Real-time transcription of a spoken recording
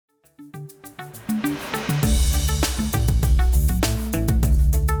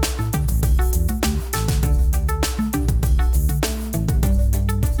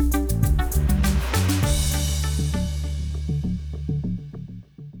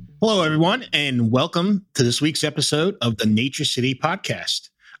Hello, everyone, and welcome to this week's episode of the Nature City podcast.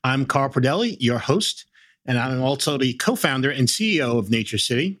 I'm Carl Pradelli, your host, and I'm also the co-founder and CEO of Nature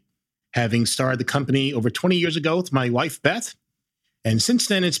City, having started the company over 20 years ago with my wife, Beth. And since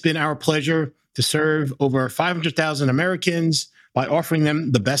then, it's been our pleasure to serve over 500,000 Americans by offering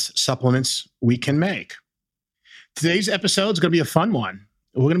them the best supplements we can make. Today's episode is going to be a fun one.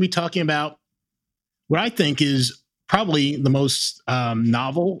 We're going to be talking about what I think is probably the most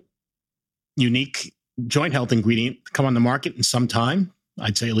novel, unique joint health ingredient to come on the market in some time.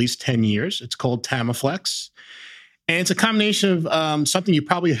 I'd say at least 10 years. It's called Tamaflex. And it's a combination of something you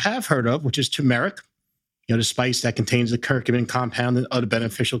probably have heard of, which is turmeric, the spice that contains the curcumin compound and other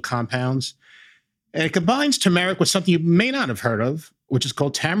beneficial compounds. And it combines turmeric with something you may not have heard of, which is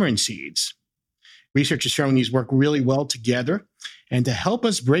called tamarind seeds. Research is showing these work really well together. And to help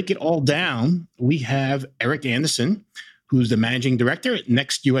us break it all down, we have Eric Anderson, who's the managing director at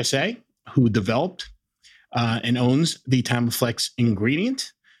Next USA, who developed and owns the Tamaflex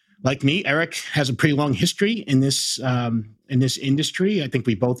ingredient. Like me, Eric has a pretty long history in this industry. I think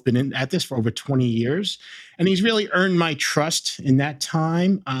we've both been at this for over 20 years, and he's really earned my trust in that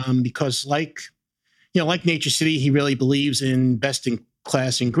time because, like Nature City, he really believes in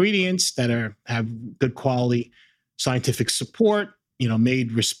best-in-class ingredients that have good quality scientific support,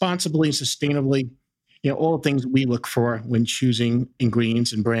 made responsibly and sustainably. All the things we look for when choosing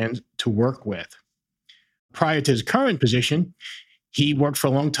ingredients and brands to work with. Prior to his current position, he worked for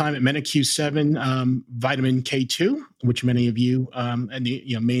a long time at MetaQ7 vitamin K2, which many of you and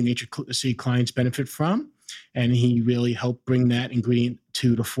the main Nature City clients benefit from. And he really helped bring that ingredient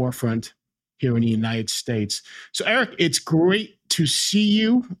to the forefront here in the United States. So, Eric, it's great to see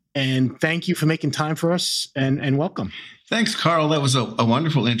you, and thank you for making time for us, and welcome. Thanks, Carl. That was a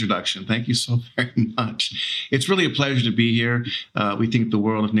wonderful introduction. Thank you so very much. It's really a pleasure to be here. We think the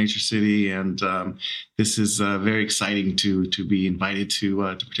world of Nature City, and this is very exciting to be invited to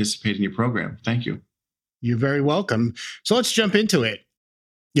participate in your program. Thank you. You're very welcome. So let's jump into it.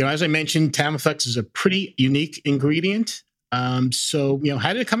 As I mentioned, Tamaflex is a pretty unique ingredient. So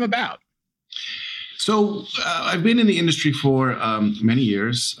how did it come about? So I've been in the industry for many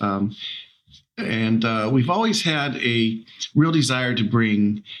years. And we've always had a real desire to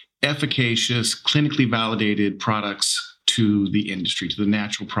bring efficacious, clinically validated products to the industry, to the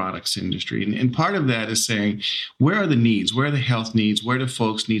natural products industry. And part of that is saying, where are the needs? Where are the health needs? Where do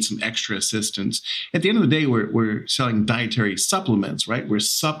folks need some extra assistance? At the end of the day, we're selling dietary supplements, right? We're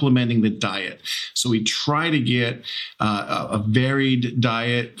supplementing the diet. So we try to get a varied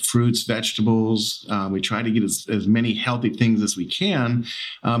diet, fruits, vegetables. We try to get as many healthy things as we can.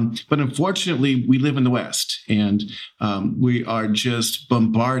 But unfortunately, we live in the West, and we are just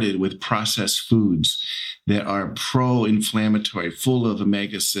bombarded with processed foods that are pro-inflammatory, full of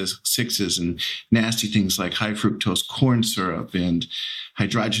omega-6s and nasty things like high fructose corn syrup and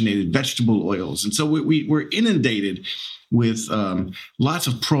hydrogenated vegetable oils. And so we're inundated with lots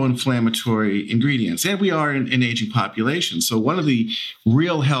of pro-inflammatory ingredients. And we are an aging population. So one of the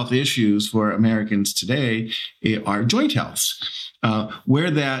real health issues for Americans today are joint healths.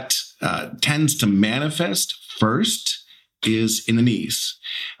 Where that tends to manifest first is in the knees.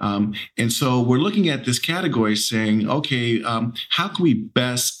 And so we're looking at this category saying, okay, how can we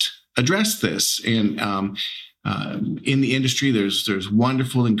best address this? And in the industry, there's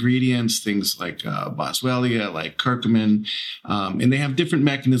wonderful ingredients, things like boswellia, like curcumin, and they have different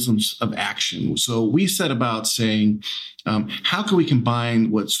mechanisms of action. So we set about saying, how can we combine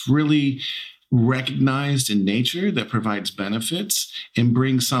what's really recognized in nature that provides benefits and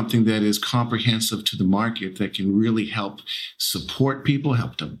bring something that is comprehensive to the market that can really help support people,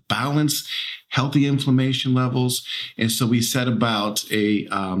 help to balance healthy inflammation levels. And so we set about a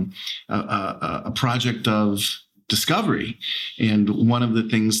project of discovery. And one of the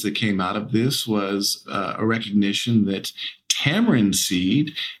things that came out of this was a recognition that tamarind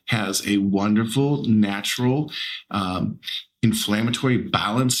seed has a wonderful natural inflammatory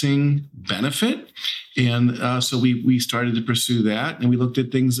balancing benefit. And so we started to pursue that, and we looked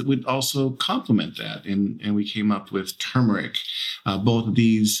at things that would also complement that. And we came up with turmeric. Both of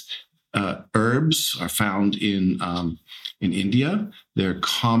these herbs are found in India. They're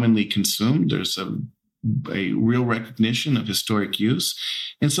commonly consumed. There's a real recognition of historic use.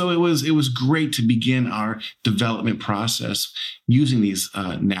 And so it was great to begin our development process using these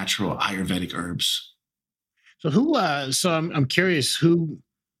natural Ayurvedic herbs. So I'm curious who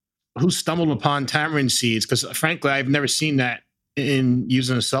stumbled upon tamarind seeds, because frankly, I've never seen that in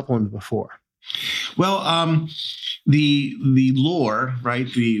using a supplement before. Well, the lore, right?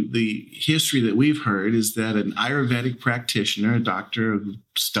 The history that we've heard is that an Ayurvedic practitioner, a doctor who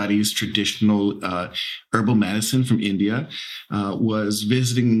studies traditional herbal medicine from India, was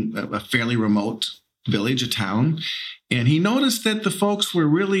visiting a fairly remote village, a town, and he noticed that the folks were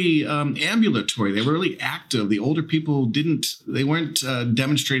really ambulatory. They were really active. The older people they weren't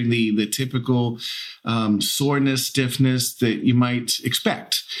demonstrating the typical soreness, stiffness that you might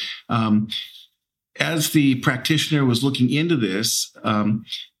expect. As the practitioner was looking into this,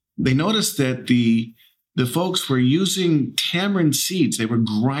 they noticed that the folks were using tamarind seeds. They were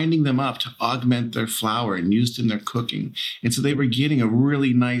grinding them up to augment their flour and used in their cooking. And so they were getting a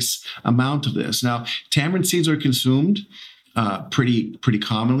really nice amount of this. Now, tamarind seeds are consumed pretty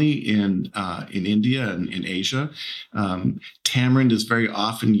commonly in India and in Asia. Tamarind is very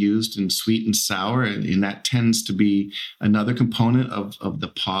often used in sweet and sour, and that tends to be another component of the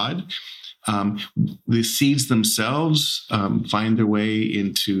pod. The seeds themselves find their way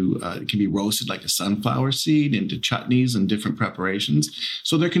into, it can be roasted like a sunflower seed into chutneys and different preparations.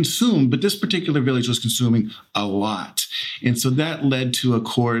 So they're consumed, but this particular village was consuming a lot. And so that led to a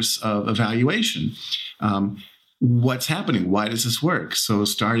course of evaluation. What's happening? Why does this work? So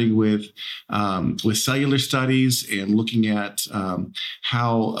starting with cellular studies and looking at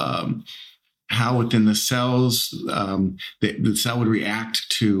how within the cells the cell would react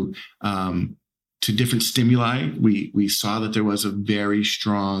to different stimuli. We saw that there was a very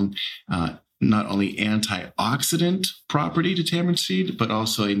strong not only antioxidant property to tamarind seed, but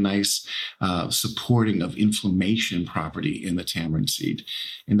also a nice supporting of inflammation property in the tamarind seed.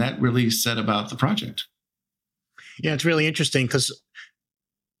 And that really set about the project. Yeah, it's really interesting because,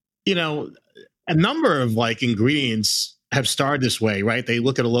 a number of ingredients have started this way, right? They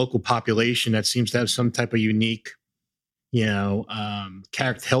look at a local population that seems to have some type of unique,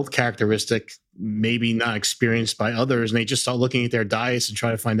 health characteristic, maybe not experienced by others, and they just start looking at their diets and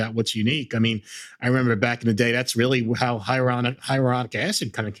try to find out what's unique. I mean, I remember back in the day, that's really how hyaluronic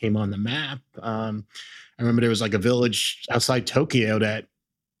acid kind of came on the map. I remember there was a village outside Tokyo that,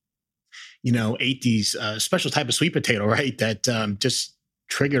 ate these special type of sweet potato, right? That just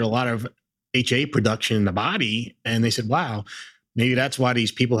triggered a lot of HA production in the body. And they said, wow, maybe that's why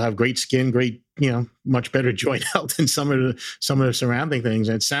these people have great skin, great, much better joint health than some of the surrounding things.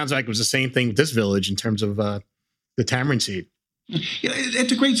 And it sounds like it was the same thing with this village in terms of the tamarind seed. Yeah,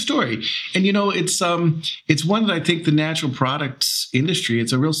 it's a great story, and it's one that I think the natural products industry.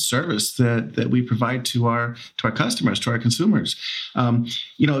 It's a real service that we provide to our customers, to our consumers.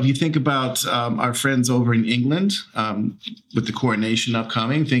 If you think about our friends over in England with the coronation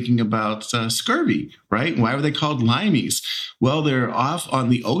upcoming, thinking about scurvy, right? Why were they called limeys? Well, they're off on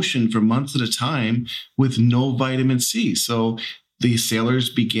the ocean for months at a time with no vitamin C, so the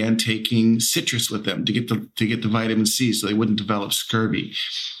sailors began taking citrus with them to get the vitamin C so they wouldn't develop scurvy.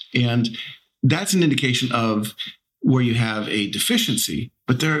 And that's an indication of where you have a deficiency.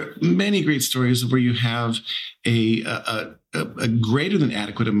 But there are many great stories of where you have a greater than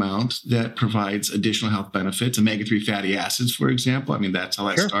adequate amount that provides additional health benefits. Omega-3 fatty acids, for example. I mean, that's how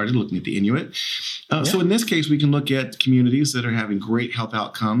I started looking at the Inuit. So in this case, we can look at communities that are having great health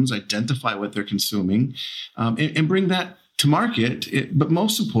outcomes, identify what they're consuming, and bring that to market, but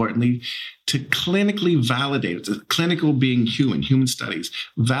most importantly, to clinically validate, clinical being human studies,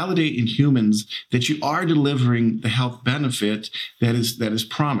 validate in humans that you are delivering the health benefit that is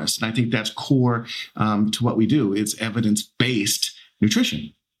promised. And I think that's core to what we do. It's evidence-based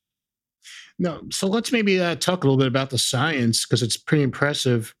nutrition. No, so let's maybe talk a little bit about the science, because it's pretty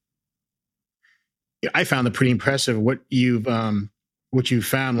impressive. I found it pretty impressive what you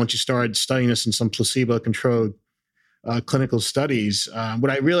found once you started studying this in some placebo-controlled clinical studies. What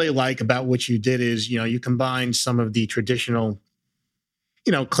I really like about what you did is, you combine some of the traditional,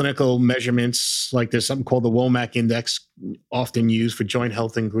 clinical measurements, like there's something called the Womack index, often used for joint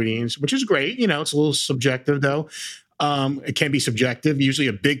health ingredients, which is great. It's a little subjective though. It can be subjective, usually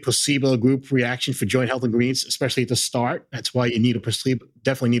a big placebo group reaction for joint health ingredients, especially at the start. That's why you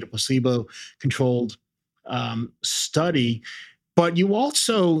definitely need a placebo controlled study. But you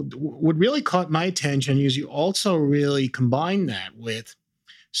also, what really caught my attention is you also really combine that with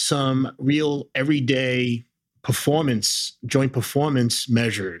some real everyday joint performance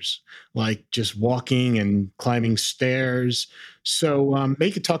measures, like just walking and climbing stairs. So maybe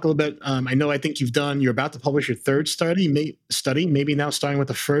you could talk a little bit. I think you're about to publish your third study, maybe now starting with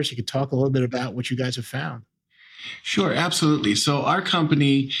the first, you could talk a little bit about what you guys have found. Sure, absolutely. So our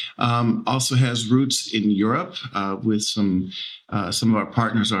company also has roots in Europe with some of our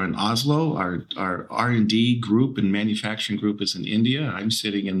partners are in Oslo. Our R&D group and manufacturing group is in India. I'm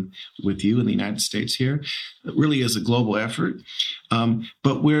sitting in with you in the United States here. It really is a global effort.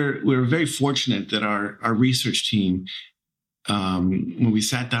 But we're very fortunate that our research team, when we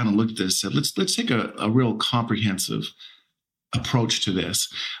sat down and looked at this, said, let's take a real comprehensive approach to this.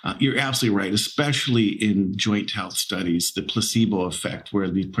 You're absolutely right, especially in joint health studies, the placebo effect, where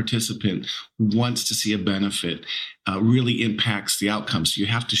the participant wants to see a benefit, really impacts the outcome. So you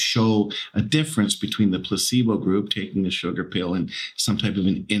have to show a difference between the placebo group taking the sugar pill and some type of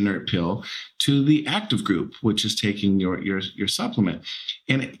an inert pill to the active group, which is taking your supplement.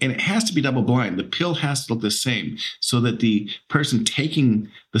 And it has to be double blind. The pill has to look the same so that the person taking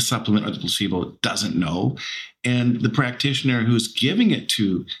the supplement or the placebo doesn't know. And the practitioner who's giving it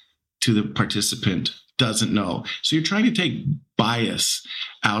to the participant doesn't know. So you're trying to take bias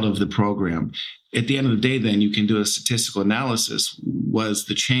out of the program. At the end of the day, then you can do a statistical analysis. Was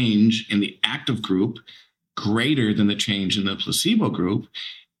the change in the active group greater than the change in the placebo group?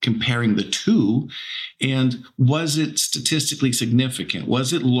 Comparing the two, and was it statistically significant?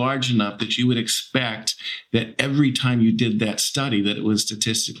 Was it large enough that you would expect that every time you did that study that it was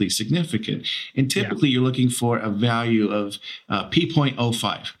statistically significant? And typically you're looking for a value of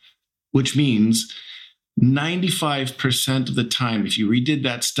p.05, which means 95% of the time, if you redid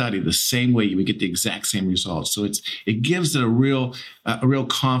that study the same way, you would get the exact same results. So it gives it a real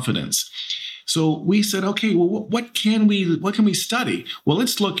confidence. So we said, okay, well, what can we study? Well,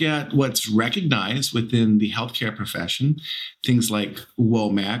 let's look at what's recognized within the healthcare profession, things like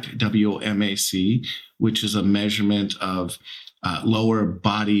WOMAC, WOMAC, which is a measurement of lower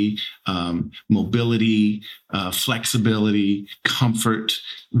body mobility, flexibility, comfort,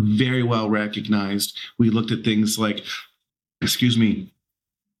 very well recognized. We looked at things like, the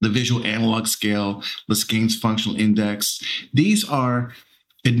visual analog scale, Gaines functional index. These are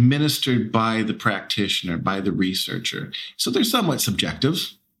administered by the practitioner, by the researcher. So they're somewhat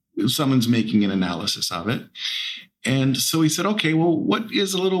subjective. Someone's making an analysis of it. And so we said, okay, well, what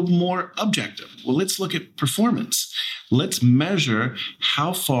is a little more objective? Well, let's look at performance. Let's measure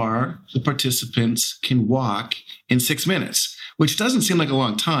how far the participants can walk in 6 minutes, which doesn't seem like a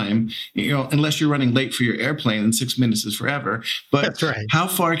long time, unless you're running late for your airplane, and 6 minutes is forever. But that's right. How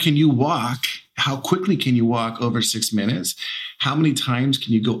far can you walk? How quickly can you walk over 6 minutes? How many times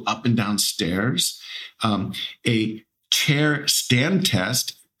can you go up and down stairs? A chair stand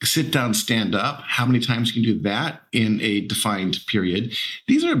test, sit down, stand up. How many times can you do that in a defined period?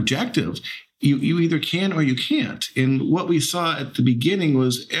 These are objective. You either can or you can't. And what we saw at the beginning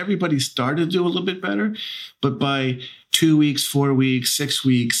was everybody started to do a little bit better, but by 2 weeks, 4 weeks, 6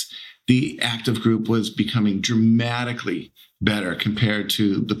 weeks, the active group was becoming dramatically better compared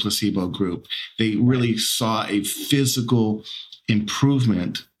to the placebo group. They really saw a physical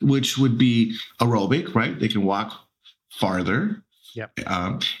improvement, which would be aerobic, right? They can walk farther. Yep.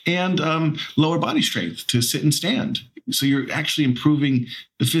 And lower body strength to sit and stand. So you're actually improving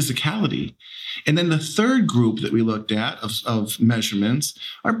the physicality. And then the third group that we looked at of measurements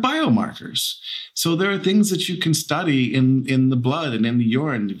are biomarkers. So there are things that you can study in the blood and in the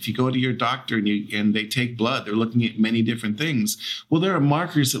urine. If you go to your doctor and they take blood, they're looking at many different things. Well, there are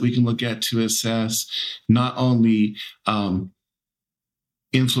markers that we can look at to assess not only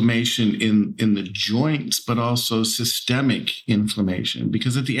inflammation in the joints, but also systemic inflammation.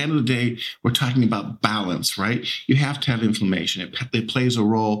 Because at the end of the day, we're talking about balance, right? You have to have inflammation. It plays a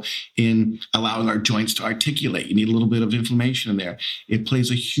role in allowing our joints to articulate. You need a little bit of inflammation in there. It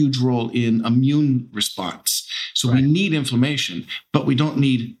plays a huge role in immune response. So we need inflammation, but we don't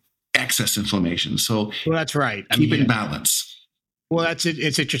need excess inflammation. So that's right. Keep it in balance. Well, it's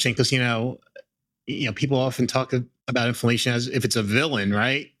interesting because, people often talk about inflammation as if it's a villain,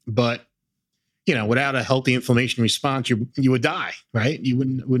 right? But, without a healthy inflammation response, you would die, right? You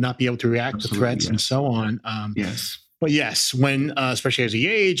would not be able to react to threats and so on. Yes. But yes, when, especially as we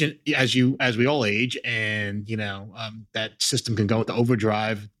age and as we all age, and, that system can go into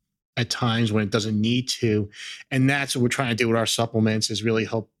overdrive at times when it doesn't need to. And that's what we're trying to do with our supplements, is really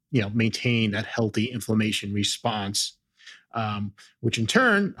help, maintain that healthy inflammation response. Which in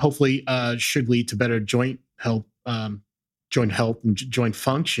turn, hopefully, should lead to better joint health and joint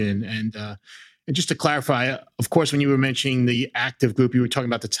function. And just to clarify, of course, when you were mentioning the active group, you were talking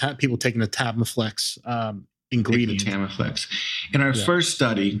about the people taking the Tamaflex ingredient. The Tamaflex. In our first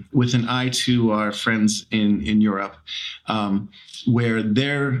study, with an eye to our friends in Europe, where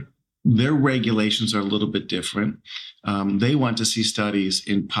their regulations are a little bit different, they want to see studies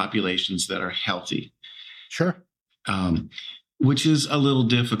in populations that are healthy. Sure. which is a little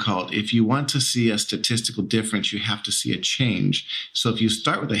difficult. If you want to see a statistical difference, you have to see a change. So if you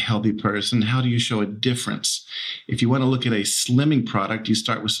start with a healthy person, how do you show a difference? If you want to look at a slimming product, you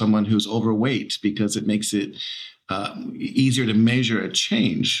start with someone who's overweight because it makes it easier to measure a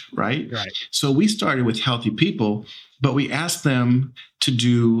change, right? Right. So we started with healthy people, but we asked them to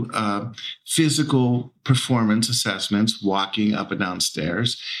do physical performance assessments, walking up and down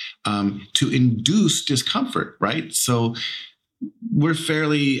stairs, to induce discomfort, right? So we're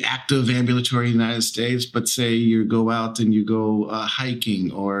fairly active ambulatory in the United States, but say you go out and you go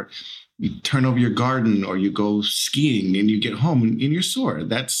hiking, or you turn over your garden, or you go skiing and you get home and you're sore.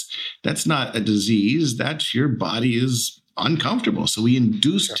 That's not a disease. That's your body is uncomfortable. So we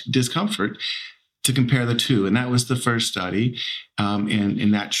induced discomfort to compare the two. And that was the first study.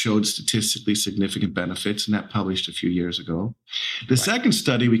 And that showed statistically significant benefits, and that published a few years ago. The second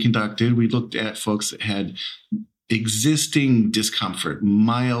study we conducted, we looked at folks that had existing discomfort,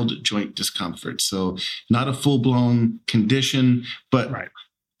 mild joint discomfort. So not a full-blown condition, but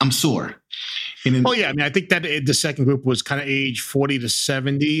I'm sore. I mean, I think that the second group was kind of age 40 to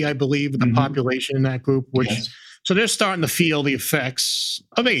 70, I believe, the population in that group, which so they're starting to feel the effects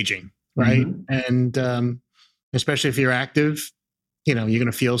of aging, right? And especially if you're active, you're going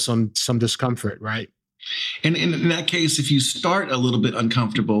to feel some discomfort, right? And in that case, if you start a little bit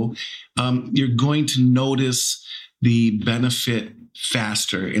uncomfortable, you're going to notice the benefit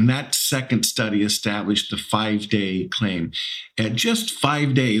faster. And that second study established the 5-day claim. At just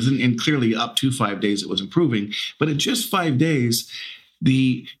 5 days, and clearly up to 5 days it was improving, but at just 5 days,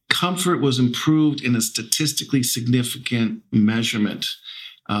 the comfort was improved in a statistically significant measurement,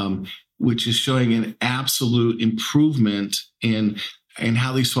 which is showing an absolute improvement in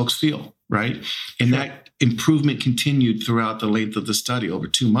how these folks feel, right? And that improvement continued throughout the length of the study. Over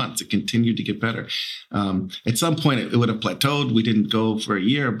 2 months, it continued to get better. At some point, it would have plateaued. We didn't go for a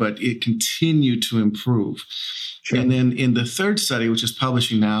year, but it continued to improve. And then in the third study, which is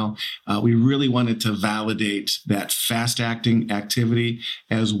publishing now, we really wanted to validate that fast-acting activity,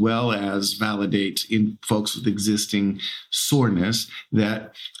 as well as validate in folks with existing soreness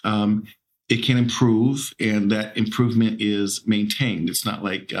that it can improve, and that improvement is maintained. It's not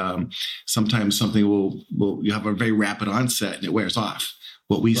like sometimes something will you have a very rapid onset and it wears off.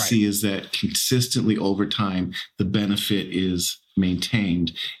 What we see is that consistently over time, the benefit is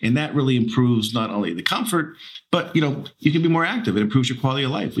maintained. And that really improves not only the comfort, but you can be more active. It improves your quality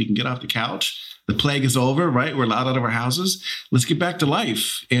of life. We can get off the couch. The plague is over, right? We're allowed out of our houses. Let's get back to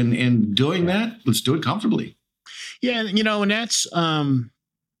life. And doing that, let's do it comfortably. Yeah, and that's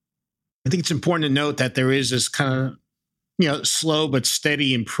I think it's important to note that there is this kind of, slow but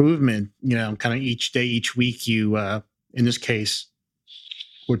steady improvement, kind of each day, each week. You, in this case,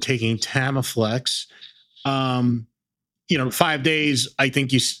 we're taking Tamaflex. 5 days, I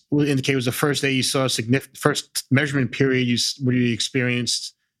think you indicate was the first day you saw a significant first measurement period where you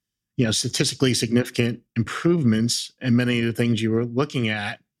experienced, statistically significant improvements in many of the things you were looking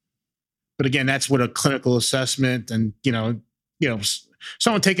at. But again, that's what a clinical assessment, and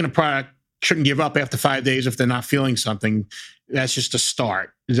someone taking a product shouldn't give up after 5 days if they're not feeling something. That's just a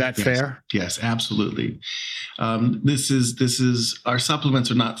start. Is that fair? Yes, absolutely. This is our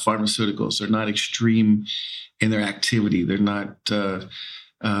supplements are not pharmaceuticals. They're not extreme in their activity. They're not. They're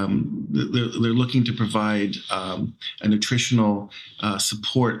looking to provide a nutritional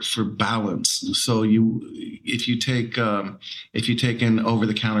support for balance. So if you take an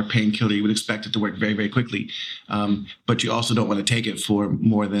over-the-counter painkiller, you would expect it to work very, very quickly. But you also don't want to take it for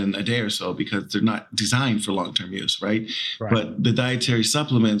more than a day or so, because they're not designed for long-term use, right? But the dietary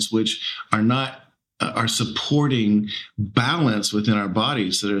supplements, which are supporting balance within our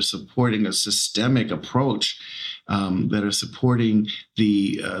bodies, that are supporting a systemic approach, that are supporting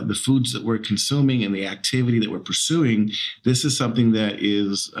the foods that we're consuming and the activity that we're pursuing. This is something that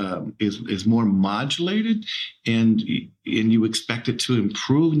is more modulated, and you expect it to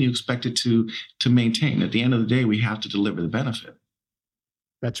improve, and you expect it to maintain. At the end of the day, we have to deliver the benefit.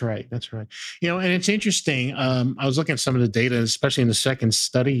 That's right. And it's interesting. I was looking at some of the data, especially in the second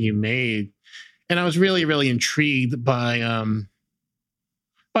study you made, and I was really, really intrigued by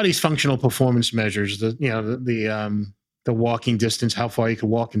these functional performance measures. The walking distance, how far you could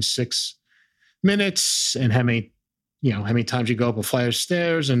walk in 6 minutes, and how many times you go up a flight of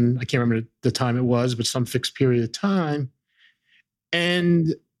stairs. And I can't remember the time it was, but some fixed period of time.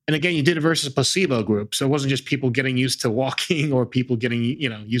 And again, you did it versus a placebo group, so it wasn't just people getting used to walking or people getting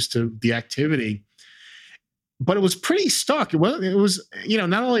used to the activity. But it was pretty stark. Well, it was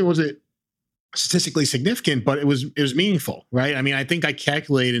not only was it statistically significant, but it was meaningful, right? I mean, I think I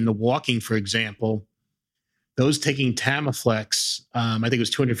calculated in the walking, for example, those taking Tamaflex, I think it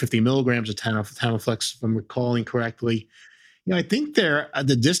was 250 milligrams of Tamaflex, if I'm recalling correctly. I think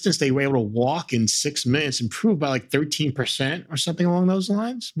the distance they were able to walk in 6 minutes improved by like 13% or something along those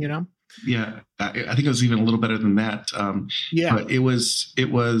lines. Yeah, I think it was even a little better than that. Yeah, but it was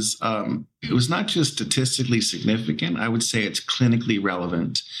not just statistically significant. I would say it's clinically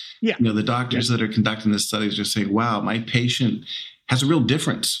relevant. yeah, The doctors that are conducting this studies are saying, "Wow, my patient has a real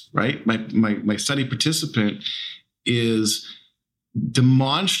difference." Right? My study participant is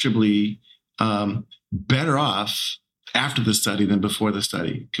demonstrably better off after the study than before the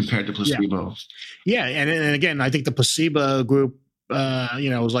study compared to placebo. Yeah, and again, I think the placebo group,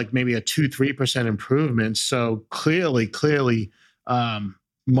 was like maybe a 2-3% improvement. So clearly,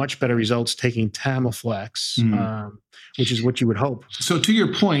 much better results taking Tamaflex, which is what you would hope. So to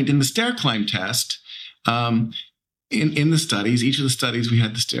your point, in the stair climb test, in the studies, each of the studies we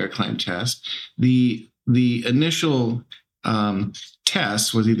had the stair climb test. The initial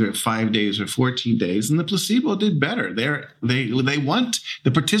test was either at 5 days or 14 days, and the placebo did better.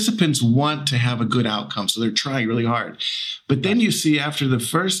 The participants want to have a good outcome, so they're trying really hard. But then you see after the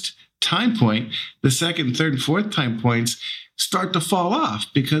first time point, the second, third, and fourth time points start to fall off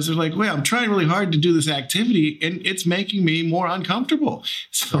because they're like, wait, I'm trying really hard to do this activity and it's making me more uncomfortable.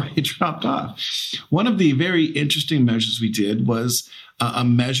 So it dropped off. One of the very interesting measures we did was a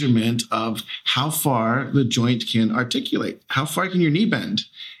measurement of how far the joint can articulate. How far can your knee bend?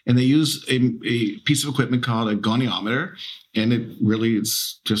 And they use a piece of equipment called a goniometer, and it really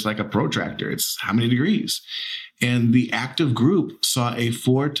is just like a protractor. It's how many degrees. And the active group saw a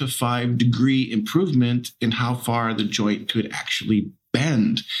 4 to 5 degree improvement in how far the joint could actually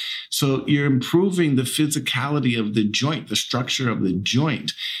bend. So you're improving the physicality of the joint, the structure of the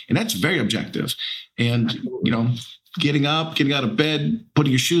joint. And that's very objective. And, getting up, getting out of bed, putting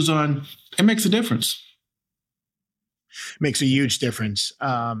your shoes on, it makes a difference. Makes a huge difference.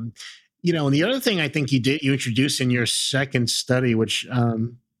 And the other thing I think you introduced in your second study, which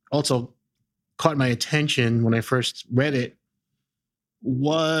also caught my attention when I first read it,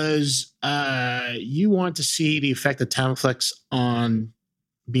 was you want to see the effect of Tamaflex on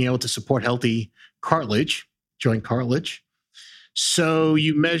being able to support healthy cartilage, joint cartilage. So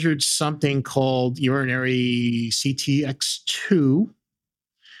you measured something called urinary CTX2,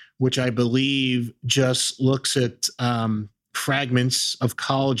 which I believe just looks at fragments of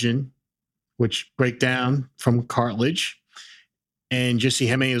collagen, which break down from cartilage, and just see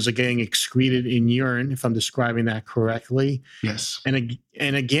how many are getting excreted in urine, if I'm describing that correctly. Yes. And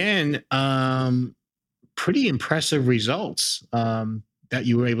again, pretty impressive results that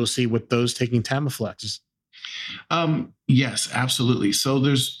you were able to see with those taking Tamaflex. Yes, absolutely. So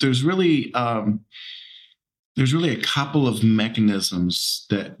there's really a couple of mechanisms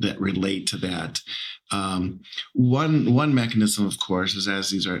that relate to that. One mechanism, of course, is as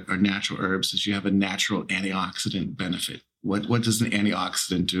these are natural herbs, is you have a natural antioxidant benefit. What does an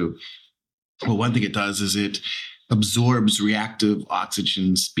antioxidant do? Well, one thing it does is it absorbs reactive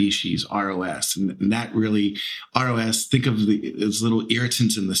oxygen species, ROS. And that really, ROS, think of as little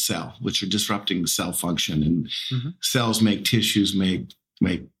irritants in the cell, which are disrupting the cell function. And cells make tissues, make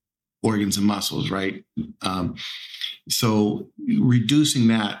organs and muscles, right? So reducing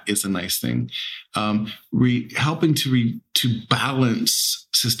that is a nice thing. Helping to balance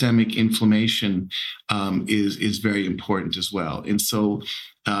systemic inflammation is very important as well. And so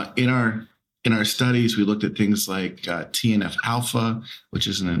in our studies, we looked at things like TNF alpha, which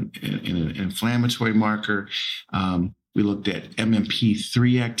is an inflammatory marker. We looked at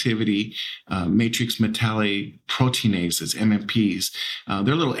MMP3 activity, matrix metalloproteinases, MMPs.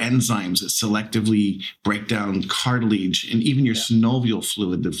 They're little enzymes that selectively break down cartilage and even your synovial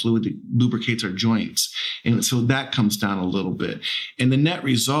fluid, the fluid that lubricates our joints. And so that comes down a little bit. And the net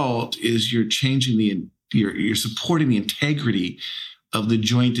result is you're changing you're supporting the integrity of the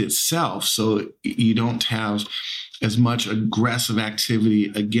joint itself, so you don't have as much aggressive activity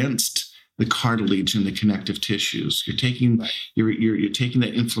against the cartilage and the connective tissues. You're taking you're taking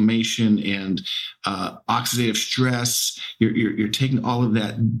that inflammation and oxidative stress. You're taking all of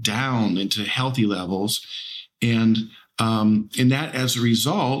that down into healthy levels, and that as a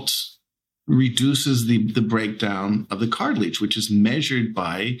result reduces the breakdown of the cartilage, which is measured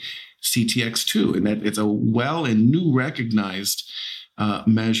by CTX2, and that it's a well and new recognized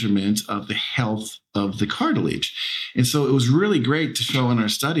measurement of the health of the cartilage. And so it was really great to show in our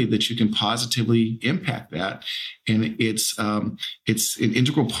study that you can positively impact that. And it's an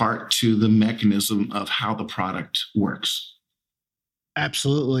integral part to the mechanism of how the product works.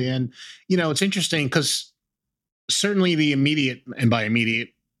 Absolutely. And, it's interesting because certainly the immediate, and by immediate,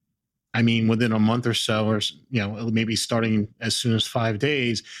 I mean, within a month or so, or maybe starting as soon as 5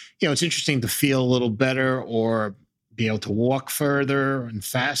 days, it's interesting to feel a little better, or be able to walk further and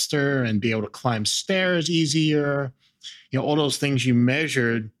faster, and be able to climb stairs easier. All those things you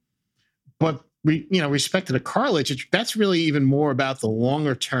measured. But respect to the cartilage, that's really even more about the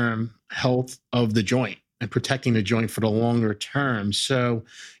longer term health of the joint and protecting the joint for the longer term. So,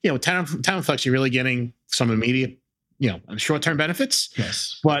 Tamaflex, you're really getting some immediate, short-term benefits.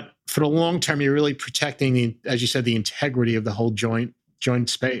 Yes. But for the long term, you're really protecting, as you said, the integrity of the whole joint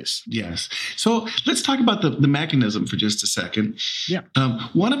space. Yes. So let's talk about the mechanism for just a second. Yeah.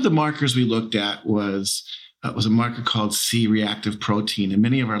 One of the markers we looked at was a marker called C-reactive protein. And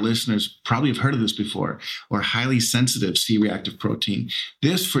many of our listeners probably have heard of this before, or highly sensitive C-reactive protein.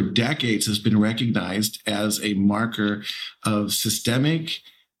 This, for decades, has been recognized as a marker of systemic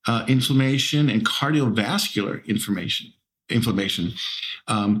inflammation and cardiovascular inflammation.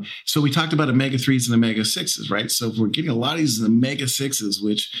 So we talked about omega-3s and omega-6s, right? So if we're getting a lot of these omega-6s,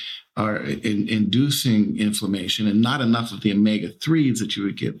 which are inducing inflammation, and not enough of the omega-3s that you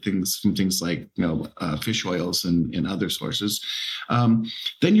would get from things like fish oils and other sources,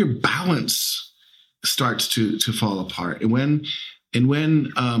 then your balance starts to fall apart. And when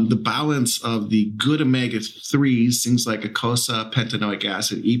the balance of the good omega-3s, things like eicosapentaenoic pentanoic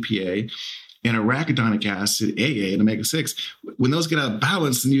acid, EPA, and arachidonic acid, AA, and omega-6, when those get out of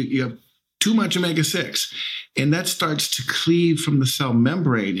balance, then you have too much omega-6. And that starts to cleave from the cell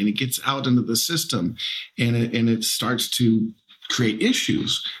membrane, and it gets out into the system, and it starts to create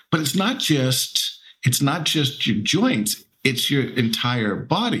issues. But it's not just your joints, it's your entire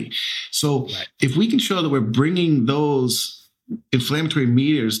body. So if we can show that we're bringing those inflammatory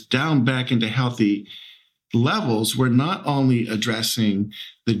meters down back into healthy levels, we're not only addressing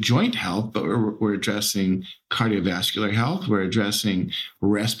the joint health, but we're addressing cardiovascular health, we're addressing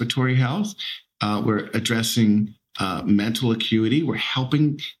respiratory health, we're addressing mental acuity, we're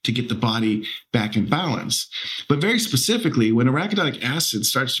helping to get the body back in balance. But very specifically, when arachidonic acid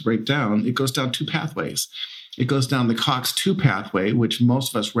starts to break down, it goes down two pathways. It goes down the COX-2 pathway, which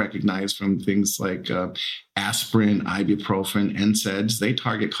most of us recognize from things like aspirin, ibuprofen, NSAIDs. They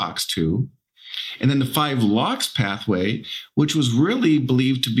target COX-2. And then the 5-LOX pathway, which was really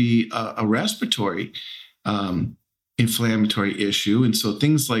believed to be a respiratory inflammatory issue. And so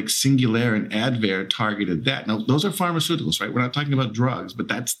things like Singulair and Advair targeted that. Now, those are pharmaceuticals, right? We're not talking about drugs, but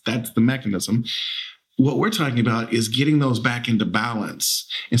that's the mechanism. What we're talking about is getting those back into balance.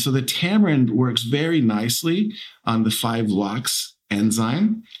 And so the tamarind works very nicely on the 5-LOX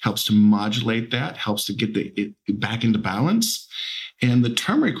enzyme, helps to modulate that, helps to get it back into balance. And the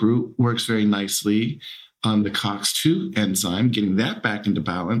turmeric root works very nicely on the COX-2 enzyme, getting that back into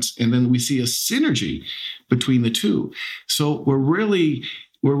balance. And then we see a synergy between the two. So we're really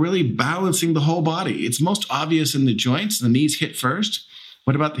balancing the whole body. It's most obvious in the joints. The knees hit first.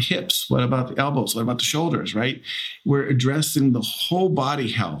 What about the hips? What about the elbows? What about the shoulders, right? We're addressing the whole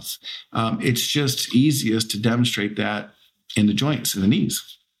body health. It's just easiest to demonstrate that in the joints and the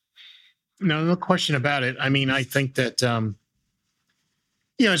knees. No question about it. I mean, I think that,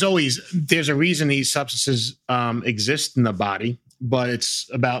 as always, there's a reason these substances exist in the body, but it's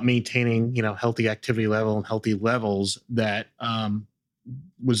about maintaining, healthy activity level and healthy levels that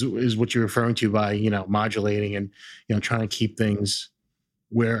is what you're referring to by, modulating and, trying to keep things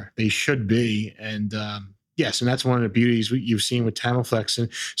where they should be. And yes, and that's one of the beauties you've seen with Tamaflex. And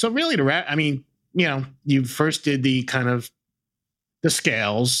so really you first did the kind of the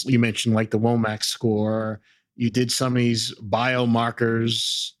scales you mentioned, like the WOMAC score. You did some of these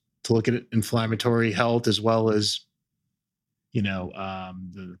biomarkers to look at inflammatory health, as well as,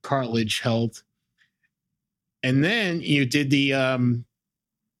 the cartilage health. And then you did the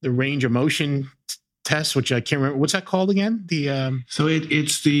range of motion test, which I can't remember. What's that called again? So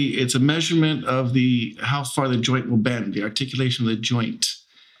it's a measurement of how far the joint will bend, the articulation of the joint.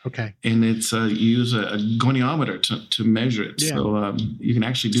 Okay. And it's you use a goniometer to measure it. Yeah. So you can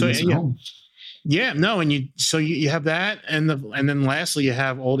actually do this at home. Yeah, no, and you have that, and then lastly you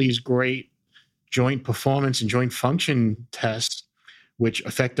have all these great joint performance and joint function tests, which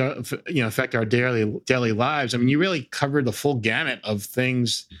affect our daily lives. I mean, you really covered the full gamut of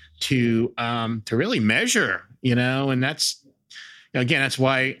things to really measure, and that's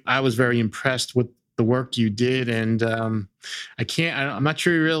why I was very impressed with the work you did, and I'm not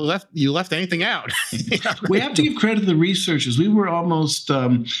sure you left anything out. We have to give credit to the researchers. We were almost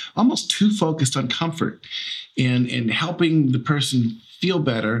too focused on comfort and helping the person feel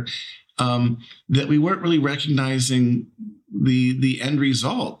better, that we weren't really recognizing the end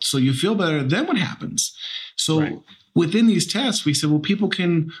result. So you feel better, then what happens? So right. within these tests, we said, well, people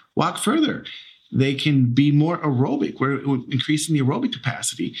can walk further. They can be more aerobic. We're increasing the aerobic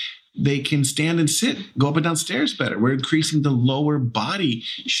capacity. They can stand and sit, go up and down stairs better. We're increasing the lower body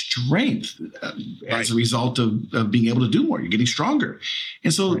strength as a result of being able to do more. You're getting stronger.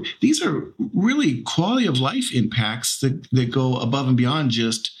 And so these are really quality of life impacts that go above and beyond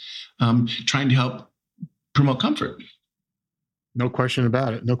just trying to help promote comfort. No question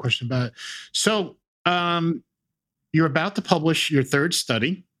about it. No question about it. So you're about to publish your third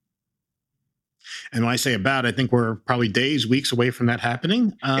study. And when I say about, I think we're probably days, weeks away from that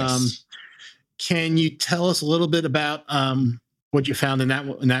happening. Yes. Can you tell us a little bit about what you found in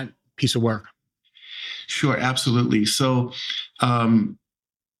that piece of work? Sure, absolutely. So in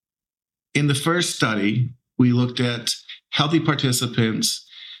the first study, we looked at healthy participants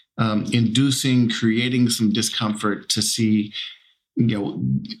creating some discomfort to see,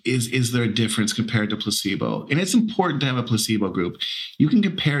 is there a difference compared to placebo? And it's important to have a placebo group. You can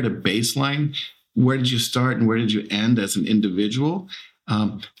compare to baseline. Where did you start and where did you end as an individual?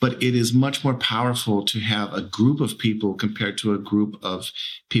 But it is much more powerful to have a group of people compared to a group of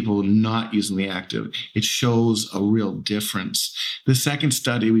people not using the active. It shows a real difference. The second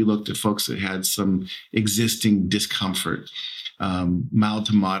study, we looked at folks that had some existing discomfort, mild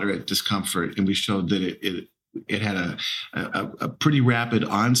to moderate discomfort, and we showed that it had a pretty rapid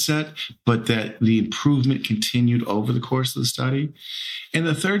onset, but that the improvement continued over the course of the study. And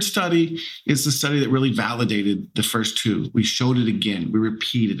the third study is the study that really validated the first two. We showed it again. We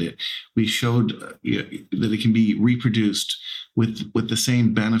repeated it. We showed that it can be reproduced with the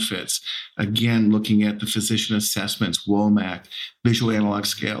same benefits. Again, looking at the physician assessments, WOMAC, visual analog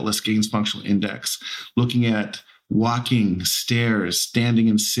scale, Les Gaines functional index, looking at walking, stairs, standing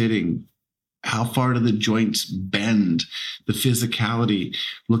and sitting, how far do the joints bend, the physicality,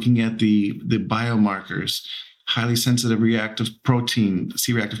 looking at the biomarkers, highly sensitive reactive protein,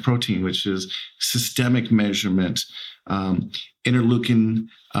 C-reactive protein, which is systemic measurement, interleukin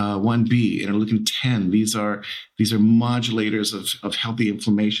 1B, interleukin 10. These are modulators of healthy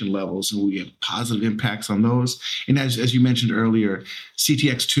inflammation levels, and we have positive impacts on those. And as you mentioned earlier,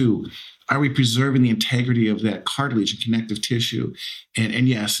 CTX2. Are we preserving the integrity of that cartilage and connective tissue? And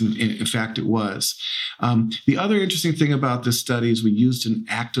yes, in fact, it was. The other interesting thing about this study is we used an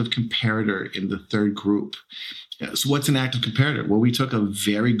active comparator in the third group. So what's an active comparator? Well, we took a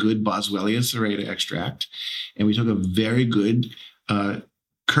very good Boswellia serrata extract, and we took a very good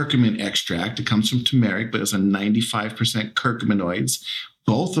curcumin extract. It comes from turmeric, but it's a 95% curcuminoids.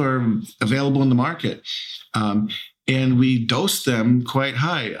 Both are available in the market. And we dosed them quite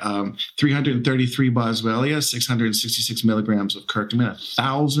high, 333 Boswellia, 666 milligrams of curcumin,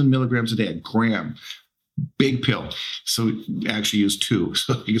 1,000 milligrams a day, a gram, big pill. So we actually used 2,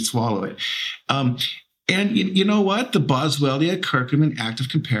 so you could swallow it. And you know what? The Boswellia curcumin active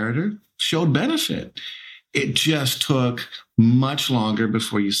comparator showed benefit. It just took much longer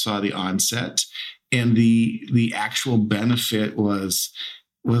before you saw the onset. And the actual benefit was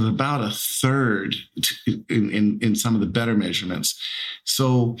about a third in some of the better measurements.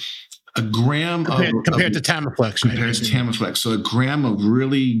 So a gram compared to Tamaflex. Compared to Tamaflex. So a gram of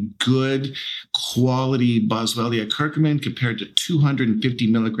really good quality Boswellia curcumin compared to 250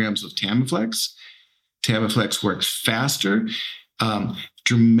 milligrams of Tamaflex. Tamaflex works faster,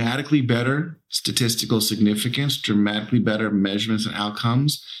 dramatically better statistical significance, dramatically better measurements and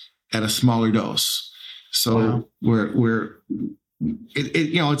outcomes at a smaller dose. So wow.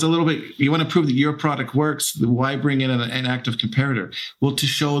 It's a little bit, you want to prove that your product works, why bring in an active comparator? Well, to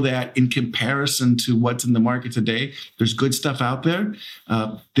show that in comparison to what's in the market today, there's good stuff out there.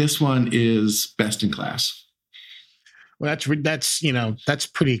 This one is best in class. Well, that's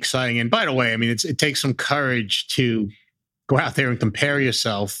pretty exciting. And by the way, I mean, it takes some courage to go out there and compare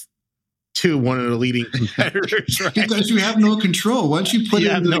yourself to one of the leading competitors, right? Because you have no control. Once you put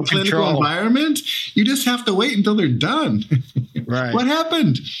it into the clinical environment, you just have to wait until they're done. Right. What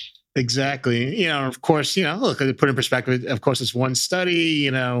happened? Exactly. Of course, look, to put in perspective, of course, it's one study,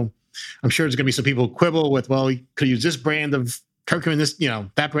 I'm sure there's going to be some people quibble with, well, you could use this brand of curcumin, this,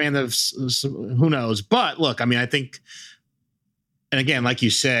 that brand of, who knows? But look, I mean, I think, and again, like you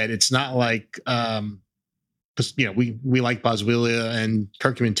said, it's not like, we like Boswellia and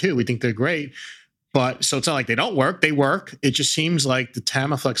curcumin too. We think they're great, but so it's not like they don't work. They work. It just seems like the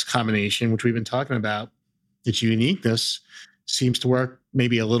Tamaflex combination, which we've been talking about, its uniqueness seems to work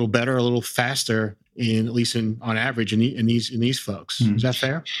maybe a little better, a little faster, at least on average in these folks. Is that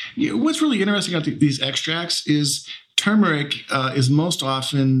fair? Yeah, what's really interesting about these extracts is turmeric is most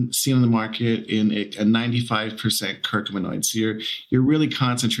often seen on the market in a 95% curcuminoid. So you're really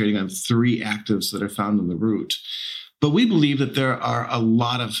concentrating on 3 actives that are found in the root. But we believe that there are a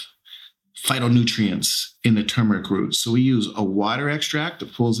lot of phytonutrients in the turmeric root. So we use a water extract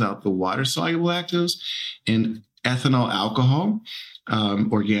that pulls out the water-soluble actives and ethanol alcohol,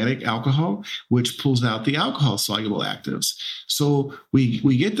 organic alcohol, which pulls out the alcohol-soluble actives. So we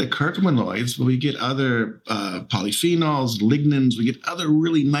get the curcuminoids, but we get other polyphenols, lignans, we get other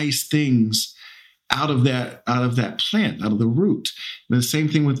really nice things out of that plant, out of the root. And the same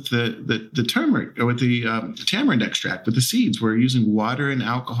thing with the turmeric, or with the tamarind extract, with the seeds. We're using water and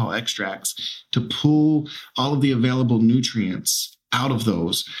alcohol extracts to pull all of the available nutrients out of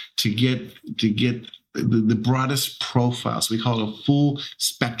those to get the broadest profile. So we call it a full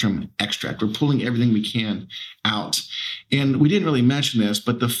spectrum extract. We're pulling everything we can out. And we didn't really mention this,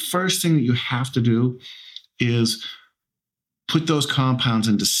 but the first thing that you have to do is put those compounds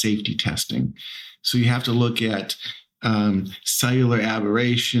into safety testing. So you have to look at cellular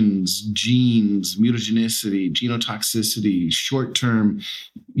aberrations, genes, mutagenicity, genotoxicity, short-term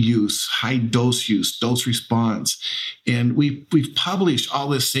use, high dose use, dose response. And we've published all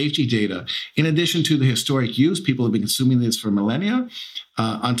this safety data. In addition to the historic use, people have been consuming this for millennia.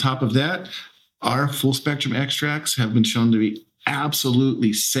 On top of that, our full spectrum extracts have been shown to be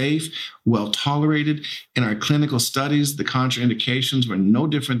absolutely safe, well tolerated. In our clinical studies, the contraindications were no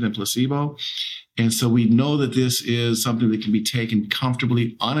different than placebo. And so we know that this is something that can be taken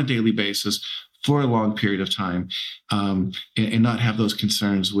comfortably on a daily basis for a long period of time, and not have those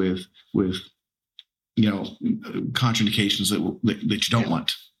concerns with contraindications that you don't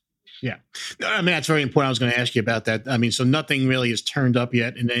want. Yeah. No, I mean, that's very important. I was going to ask you about that. I mean, so nothing really has turned up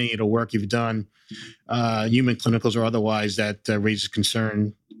yet in any of the work you've done, human clinicals or otherwise, that raises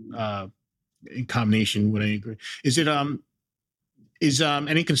concern in combination with any. Is it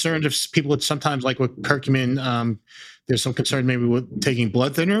any concerns if people would sometimes, like with curcumin, there's some concern maybe with taking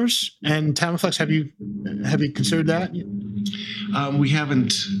blood thinners and Tamaflex? Have you considered that? We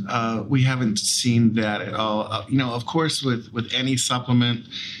haven't seen that at all. Of course, with any supplement,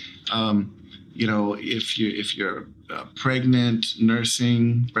 if you're pregnant,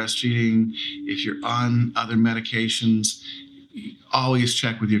 nursing, breastfeeding, if you're on other medications, always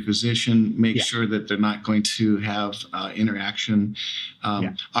check with your physician. Make sure that they're not going to have interaction.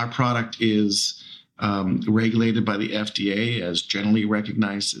 Our product is regulated by the FDA as generally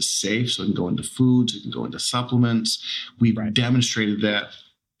recognized as safe. So it can go into foods, it can go into supplements. We've demonstrated that.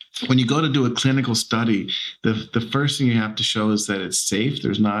 When you go to do a clinical study, the first thing you have to show is that it's safe.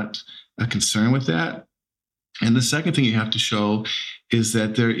 There's not a concern with that. And the second thing you have to show is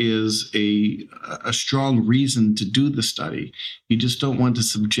that there is a strong reason to do the study. You just don't want to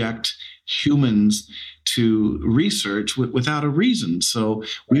subject humans to research without a reason. So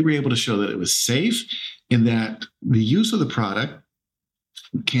we were able to show that it was safe, and that the use of the product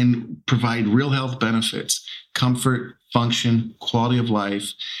can provide real health benefits, comfort, function, quality of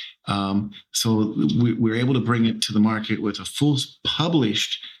life. So we're able to bring it to the market with a full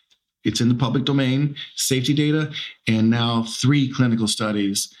published, it's in the public domain, safety data, and now 3 clinical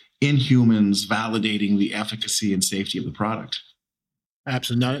studies in humans validating the efficacy and safety of the product.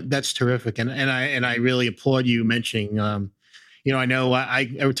 Absolutely. No, that's terrific. And I really applaud you mentioning, I know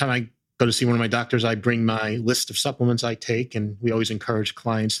every time I go to see one of my doctors, I bring my list of supplements I take, and we always encourage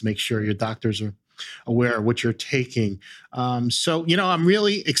clients to make sure your doctors are aware of what you're taking. So I'm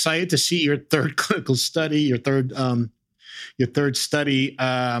really excited to see your third clinical study, your third study.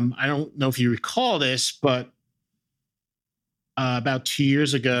 I don't know if you recall this, but about 2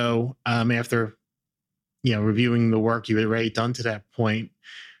 years ago, after reviewing the work you had already done to that point,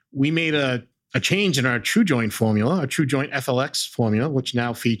 we made a change in our True Joint formula, our True Joint FLX formula, which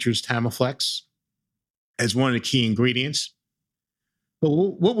now features Tamaflex as one of the key ingredients. But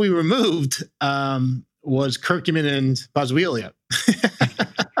what we removed was curcumin and boswellia.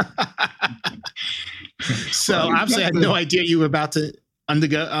 So obviously, I had no idea you were about to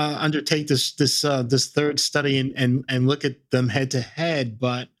undertake this third study and look at them head to head.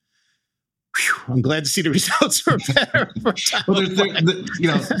 But I'm glad to see the results are better. Well,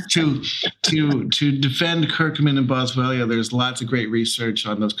 to defend curcumin and boswellia, there's lots of great research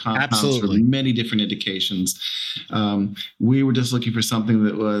on those compounds for many different indications. We were just looking for something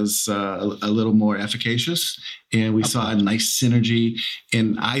that was a little more efficacious, and we saw a nice synergy.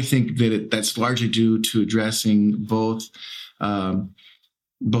 And I think that that's largely due to addressing both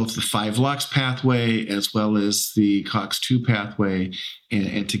the 5-LOX pathway as well as the COX-2 pathway,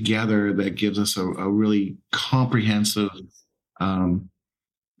 and together that gives us a really comprehensive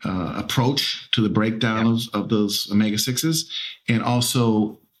approach to the breakdown of those omega-6s, and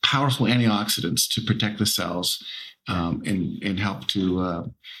also powerful antioxidants to protect the cells and help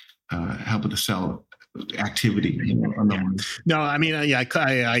to help with the cell activity. No, I mean,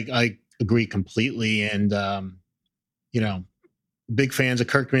 I agree completely. And, big fans of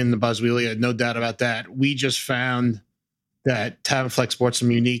Kirkman and the Boswellia, no doubt about that. We just found that Tamaflex brought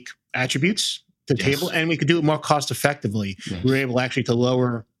some unique attributes to the table, and we could do it more cost effectively. Yes. We were able actually to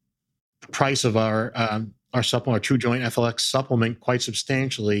lower the price of our supplement, our True Joint FLX supplement, quite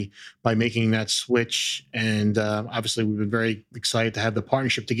substantially by making that switch. And obviously, we've been very excited to have the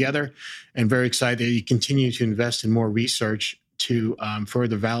partnership together, and very excited that you continue to invest in more research to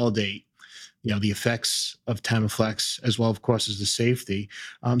further validate the effects of Tamaflex, as well, of course, as the safety.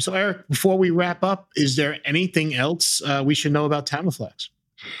 So, Eric, before we wrap up, is there anything else we should know about Tamaflex?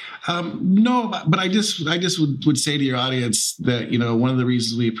 No, but I just would say to your audience that, one of the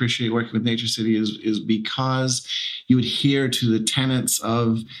reasons we appreciate working with Nature City is because you adhere to the tenets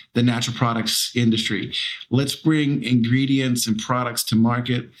of the natural products industry. Let's bring ingredients and products to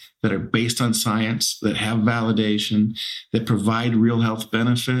market that are based on science, that have validation, that provide real health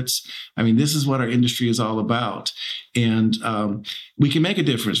benefits. I mean, this is what our industry is all about. And we can make a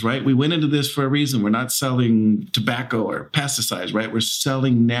difference, right? We went into this for a reason. We're not selling tobacco or pesticides, right? We're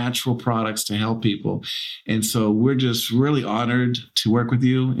selling natural products to help people. And so we're just really honored to work with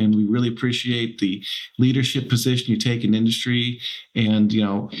you. And we really appreciate the leadership position you take in industry and,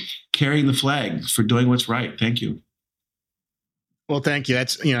 carrying the flag for doing what's right. Thank you. Well, thank you.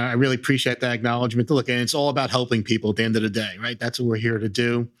 That's, I really appreciate that acknowledgement. Look, and it's all about helping people at the end of the day, right? That's what we're here to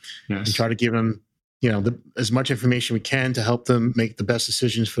do. Yes. And try to give them, as much information we can to help them make the best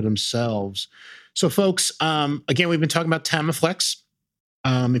decisions for themselves. So, folks, again, we've been talking about Tamaflex.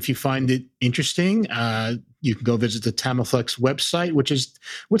 If you find it interesting, you can go visit the Tamaflex website,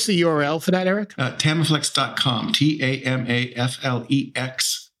 what's the URL for that, Eric? Tamaflex.com,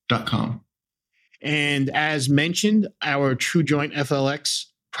 TAMAFLEX.com. And as mentioned, our True Joint FLX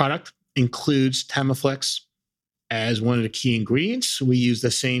product includes Tamaflex as one of the key ingredients. We use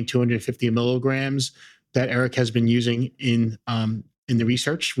the same 250 milligrams that Eric has been using in the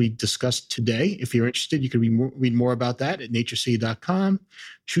research we discussed today. If you're interested, you can read more about that at naturecity.com.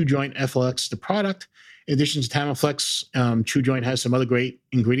 True Joint FLX, the product. In addition to Tamaflex, True Joint has some other great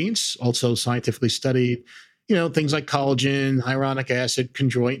ingredients, also scientifically studied, things like collagen, hyaluronic acid,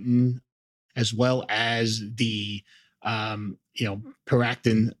 chondroitin, as well as the,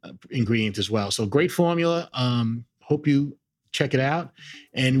 peractin ingredient as well. So great formula. Hope you check it out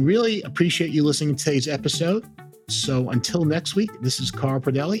and really appreciate you listening to today's episode. So until next week, this is Carl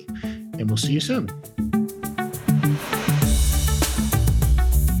Pradelli, and we'll see you soon.